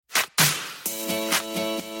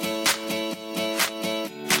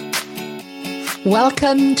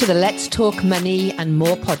Welcome to the Let's Talk Money and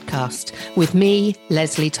More podcast with me,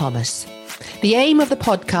 Leslie Thomas. The aim of the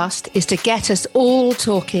podcast is to get us all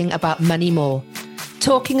talking about money more.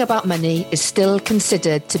 Talking about money is still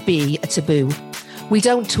considered to be a taboo. We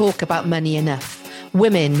don't talk about money enough.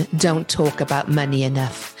 Women don't talk about money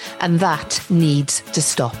enough, and that needs to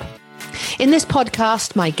stop. In this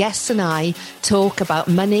podcast, my guests and I talk about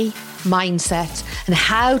money, mindset, and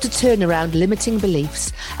how to turn around limiting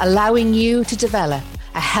beliefs, allowing you to develop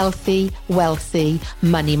a healthy, wealthy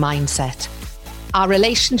money mindset. Our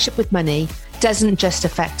relationship with money doesn't just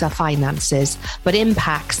affect our finances, but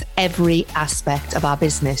impacts every aspect of our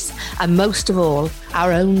business, and most of all,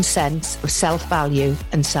 our own sense of self-value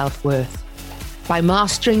and self-worth. By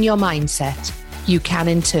mastering your mindset, you can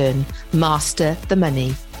in turn master the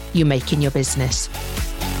money you make in your business.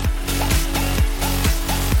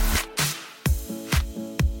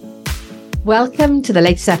 Welcome to the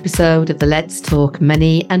latest episode of the Let's Talk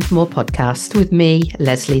Money and More podcast with me,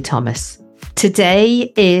 Leslie Thomas.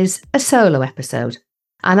 Today is a solo episode,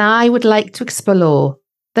 and I would like to explore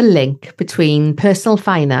the link between personal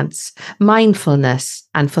finance, mindfulness,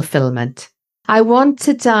 and fulfillment. I want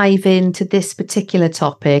to dive into this particular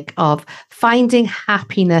topic of finding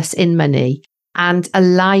happiness in money and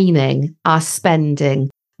aligning our spending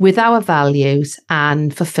with our values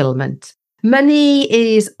and fulfillment. Money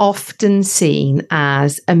is often seen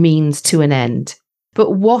as a means to an end,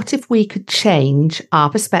 but what if we could change our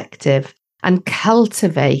perspective and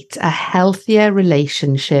cultivate a healthier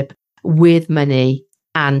relationship with money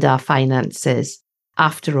and our finances?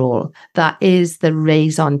 After all, that is the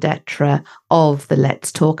raison d'etre of the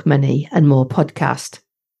Let's Talk Money and More podcast.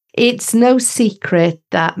 It's no secret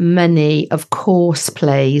that money, of course,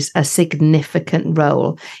 plays a significant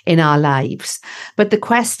role in our lives. But the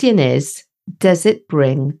question is, does it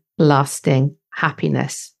bring lasting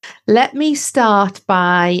happiness? Let me start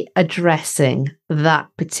by addressing that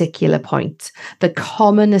particular point, the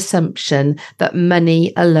common assumption that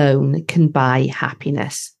money alone can buy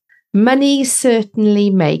happiness. Money certainly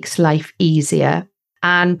makes life easier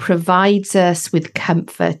and provides us with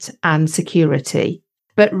comfort and security.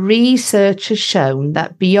 But research has shown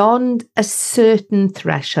that beyond a certain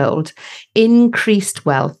threshold, increased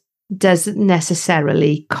wealth doesn't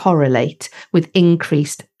necessarily correlate with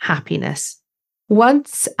increased happiness.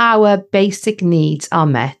 Once our basic needs are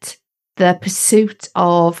met, the pursuit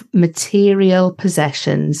of material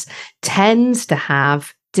possessions tends to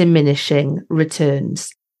have diminishing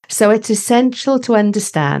returns. So it's essential to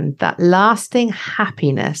understand that lasting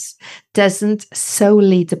happiness doesn't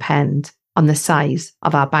solely depend on the size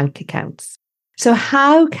of our bank accounts. So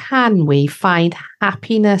how can we find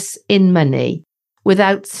happiness in money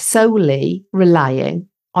without solely relying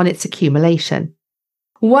on its accumulation?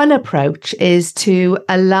 One approach is to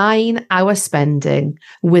align our spending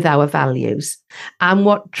with our values and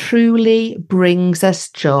what truly brings us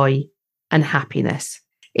joy and happiness.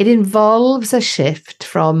 It involves a shift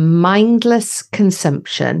from mindless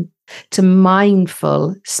consumption to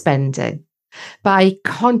mindful spending by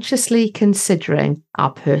consciously considering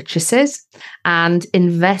our purchases and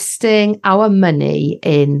investing our money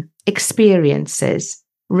in experiences,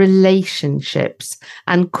 relationships,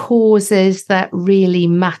 and causes that really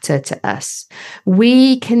matter to us.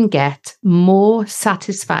 We can get more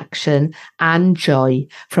satisfaction and joy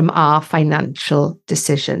from our financial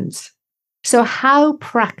decisions. So how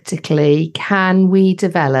practically can we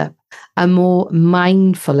develop a more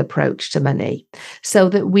mindful approach to money so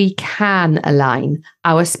that we can align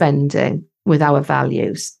our spending with our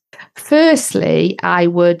values? Firstly, I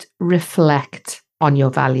would reflect on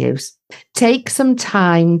your values. Take some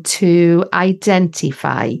time to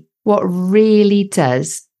identify what really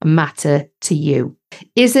does matter to you.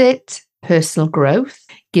 Is it personal growth,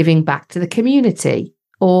 giving back to the community,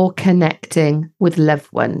 or connecting with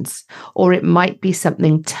loved ones? Or it might be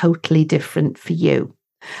something totally different for you.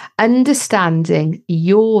 Understanding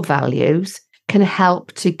your values can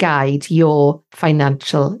help to guide your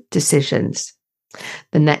financial decisions.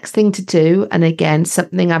 The next thing to do, and again,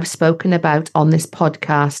 something I've spoken about on this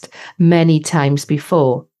podcast many times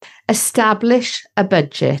before, establish a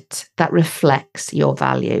budget that reflects your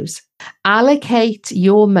values. Allocate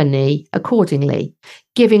your money accordingly,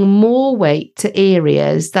 giving more weight to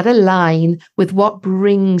areas that align with what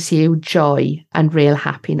brings you joy and real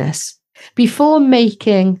happiness. Before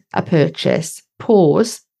making a purchase,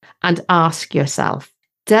 pause and ask yourself,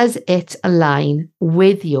 does it align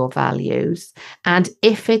with your values? And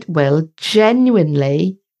if it will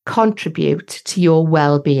genuinely contribute to your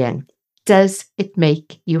well-being, does it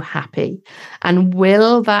make you happy? And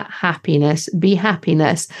will that happiness be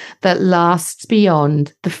happiness that lasts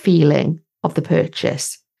beyond the feeling of the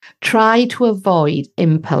purchase. Try to avoid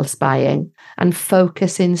impulse buying and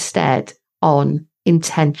focus instead on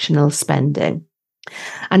intentional spending.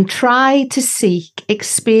 And try to seek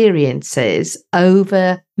experiences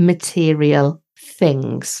over material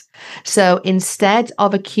things. So instead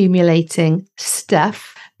of accumulating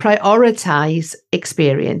stuff, prioritize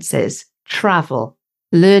experiences, travel,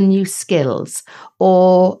 learn new skills,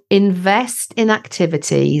 or invest in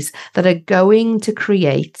activities that are going to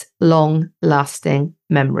create long-lasting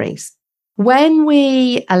memories. When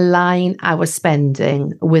we align our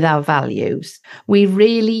spending with our values, we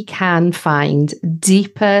really can find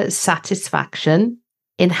deeper satisfaction,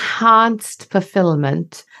 enhanced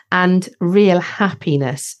fulfillment, and real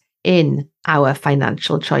happiness in our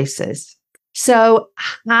financial choices. So,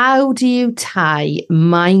 how do you tie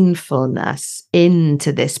mindfulness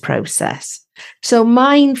into this process? So,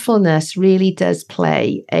 mindfulness really does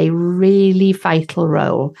play a really vital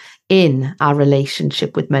role in our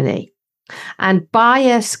relationship with money. And by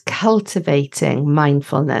us cultivating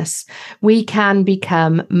mindfulness, we can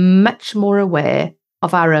become much more aware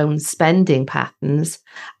of our own spending patterns,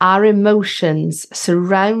 our emotions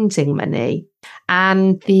surrounding money,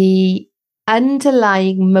 and the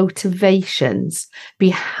underlying motivations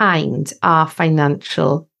behind our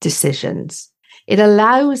financial decisions. It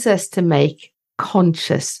allows us to make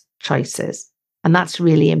conscious choices. And that's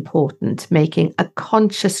really important, making a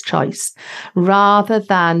conscious choice rather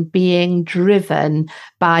than being driven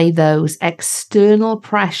by those external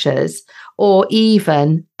pressures or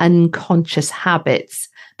even unconscious habits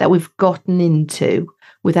that we've gotten into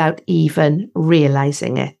without even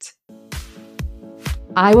realizing it.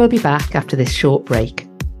 I will be back after this short break.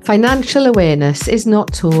 Financial awareness is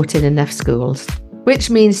not taught in enough schools, which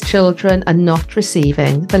means children are not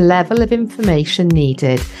receiving the level of information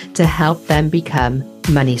needed to help them become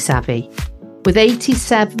money savvy. With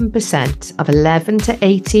 87% of 11 to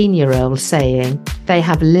 18-year-olds saying they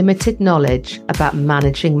have limited knowledge about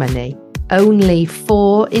managing money, only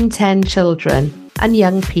 4 in 10 children and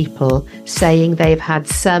young people saying they've had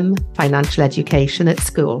some financial education at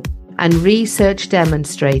school, and research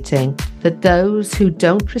demonstrating that those who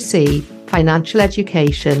don't receive financial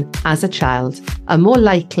education as a child are more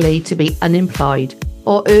likely to be unemployed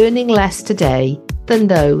or earning less today than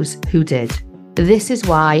those who did. This is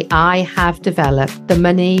why I have developed the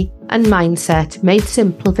Money and Mindset Made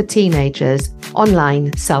Simple for Teenagers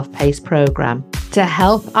online self-paced program to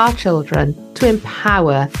help our children to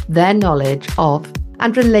empower their knowledge of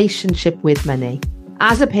and relationship with money.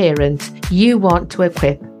 As a parent, you want to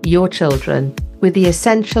equip your children with the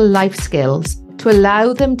essential life skills to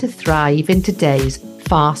allow them to thrive in today's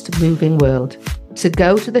fast-moving world. So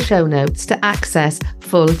go to the show notes to access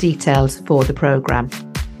full details for the programme.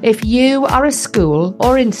 If you are a school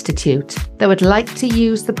or institute that would like to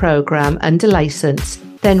use the programme under licence,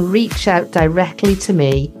 then reach out directly to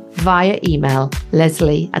me via email,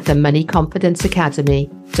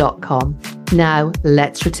 leslie@themoneyconfidenceacademy.com. Now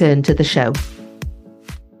let's return to the show.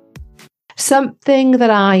 Something that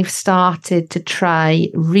I've started to try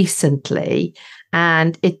recently,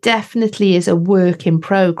 and it definitely is a work in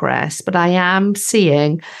progress, but I am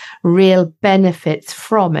seeing real benefits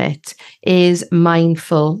from it, is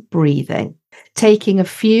mindful breathing. Taking a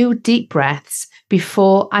few deep breaths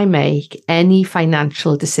before I make any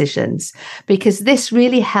financial decisions, because this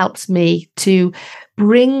really helps me to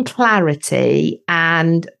bring clarity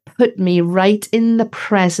and put me right in the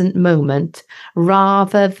present moment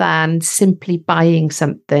rather than simply buying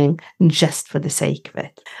something just for the sake of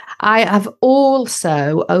it. I have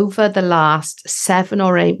also, over the last 7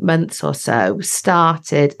 or 8 months or so,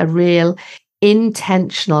 started a real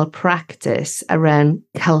intentional practice around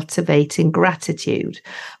cultivating gratitude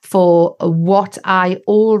for what I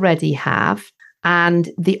already have and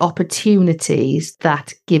the opportunities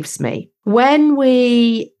that gives me. When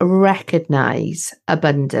we recognize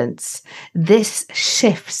abundance, this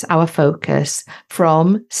shifts our focus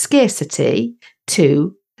from scarcity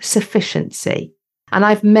to sufficiency. And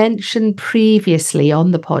I've mentioned previously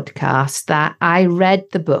on the podcast that I read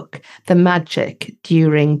the book, The Magic,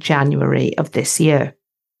 during January of this year.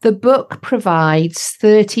 The book provides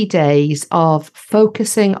 30 days of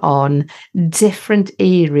focusing on different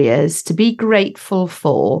areas to be grateful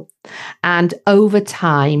for, and over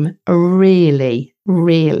time really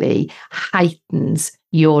heightens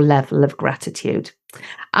your level of gratitude.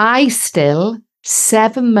 I still,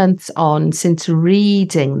 7 months on since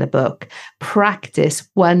reading the book, practice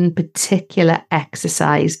one particular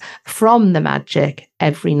exercise from The Magic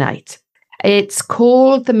every night. It's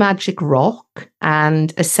called the Magic Rock,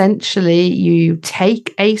 and essentially you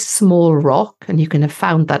take a small rock, and you can have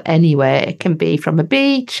found that anywhere. It can be from a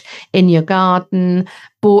beach, in your garden,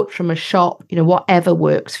 bought from a shop, whatever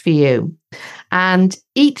works for you. And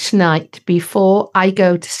each night before I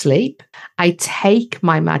go to sleep, I take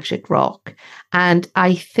my magic rock and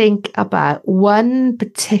I think about one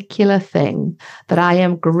particular thing that I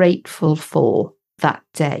am grateful for that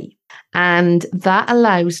day. And that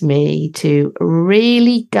allows me to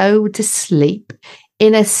really go to sleep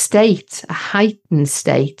in a heightened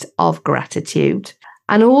state of gratitude.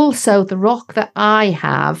 And also the rock that I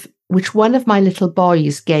have, which one of my little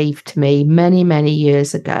boys gave to me many, many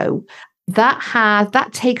years ago, that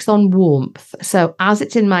takes on warmth. So as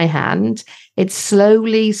it's in my hand, it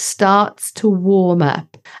slowly starts to warm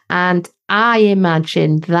up. And I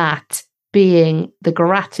imagine that being the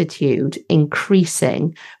gratitude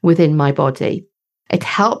increasing within my body. It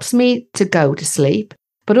helps me to go to sleep,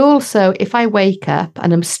 but also if I wake up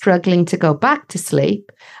and I'm struggling to go back to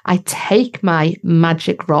sleep, I take my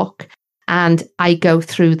magic rock and I go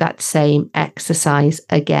through that same exercise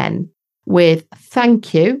again, with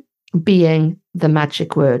thank you being the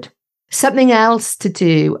magic word. Something else to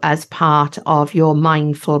do as part of your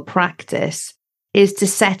mindful practice is to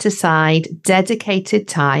set aside dedicated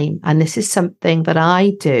time, and this is something that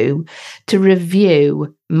I do, to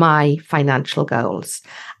review my financial goals.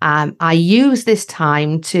 I use this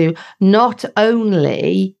time to not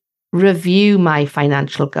only review my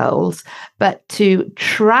financial goals, but to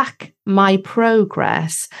track my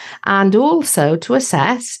progress and also to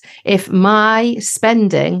assess if my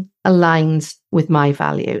spending aligns with my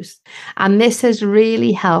values. And this has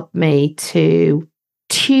really helped me to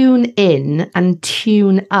tune in and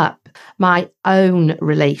tune up my own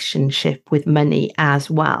relationship with money as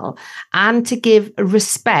well, and to give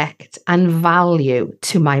respect and value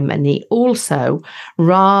to my money also,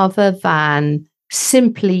 rather than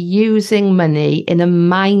simply using money in a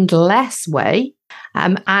mindless way,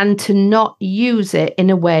 and to not use it in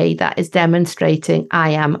a way that is demonstrating I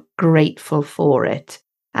am grateful for it.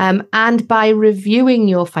 And by reviewing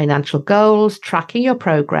your financial goals, tracking your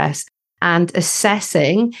progress, and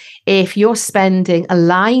assessing if your spending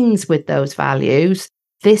aligns with those values,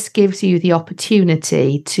 this gives you the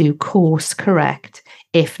opportunity to course correct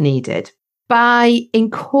if needed. By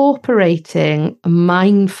incorporating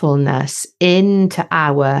mindfulness into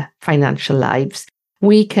our financial lives,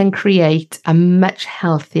 we can create a much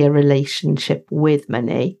healthier relationship with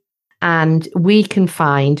money, and we can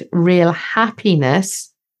find real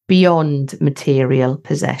happiness beyond material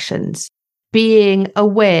possessions. Being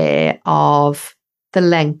aware of the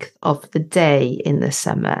length of the day in the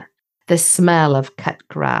summer, the smell of cut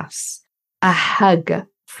grass, a hug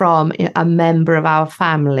from a member of our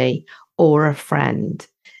family or a friend,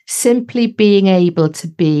 simply being able to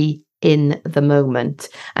be in the moment.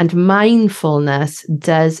 And mindfulness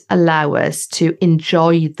does allow us to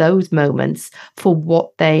enjoy those moments for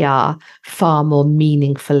what they are far more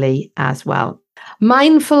meaningfully as well.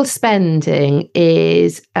 Mindful spending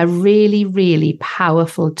is a really, really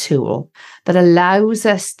powerful tool that allows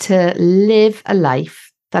us to live a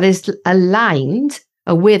life that is aligned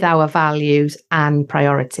with our values and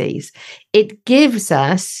priorities. It gives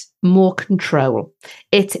us more control.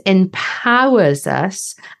 It empowers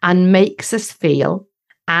us and makes us feel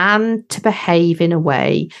and to behave in a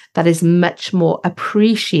way that is much more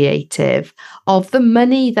appreciative of the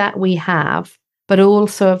money that we have, but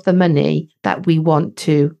also of the money that we want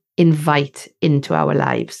to invite into our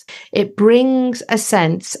lives. It brings a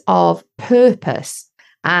sense of purpose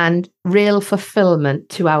and real fulfillment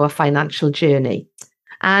to our financial journey.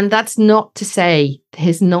 And that's not to say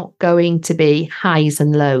there's not going to be highs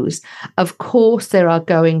and lows. Of course, there are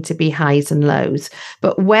going to be highs and lows.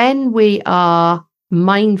 But when we are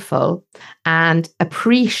mindful and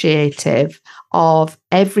appreciative of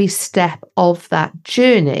every step of that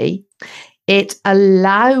journey, it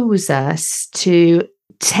allows us to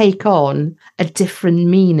take on a different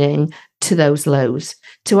meaning to those lows,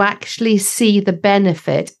 to actually see the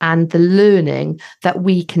benefit and the learning that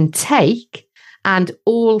we can take, and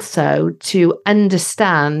also to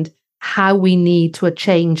understand how we need to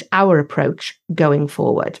change our approach going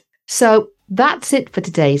forward. So that's it for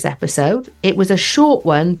today's episode. It was a short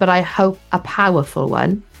one, but I hope a powerful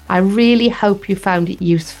one. I really hope you found it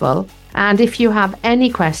useful. And if you have any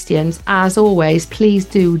questions, as always, please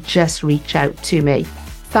do just reach out to me.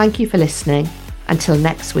 Thank you for listening. Until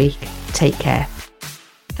next week, take care.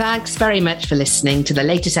 Thanks very much for listening to the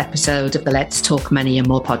latest episode of the Let's Talk Money and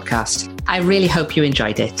More podcast. I really hope you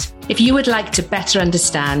enjoyed it. If you would like to better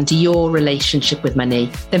understand your relationship with money,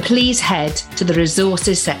 then please head to the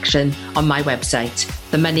resources section on my website,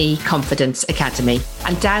 the Money Confidence Academy,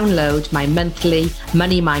 and download my monthly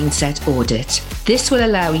money mindset audit. This will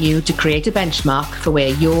allow you to create a benchmark for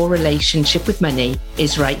where your relationship with money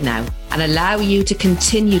is right now and allow you to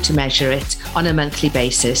continue to measure it on a monthly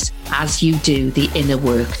basis as you do the inner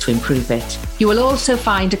work to improve it. You will also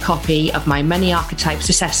find a copy of my Money Archetypes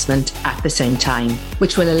assessment at the same time,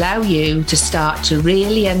 which will allow you to start to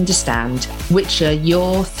really understand which are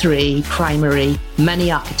your 3 primary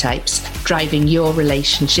money archetypes driving your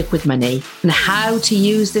relationship with money and how to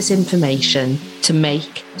use this information to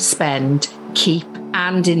make, spend, keep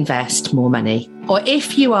and invest more money. Or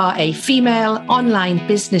if you are a female online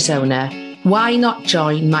business owner, why not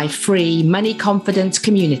join my free Money Confidence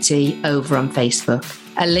community over on Facebook?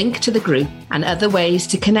 A link to the group and other ways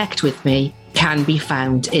to connect with me can be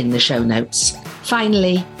found in the show notes.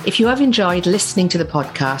 Finally, if you have enjoyed listening to the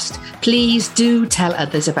podcast, please do tell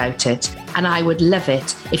others about it. And I would love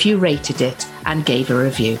it if you rated it and gave a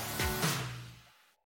review.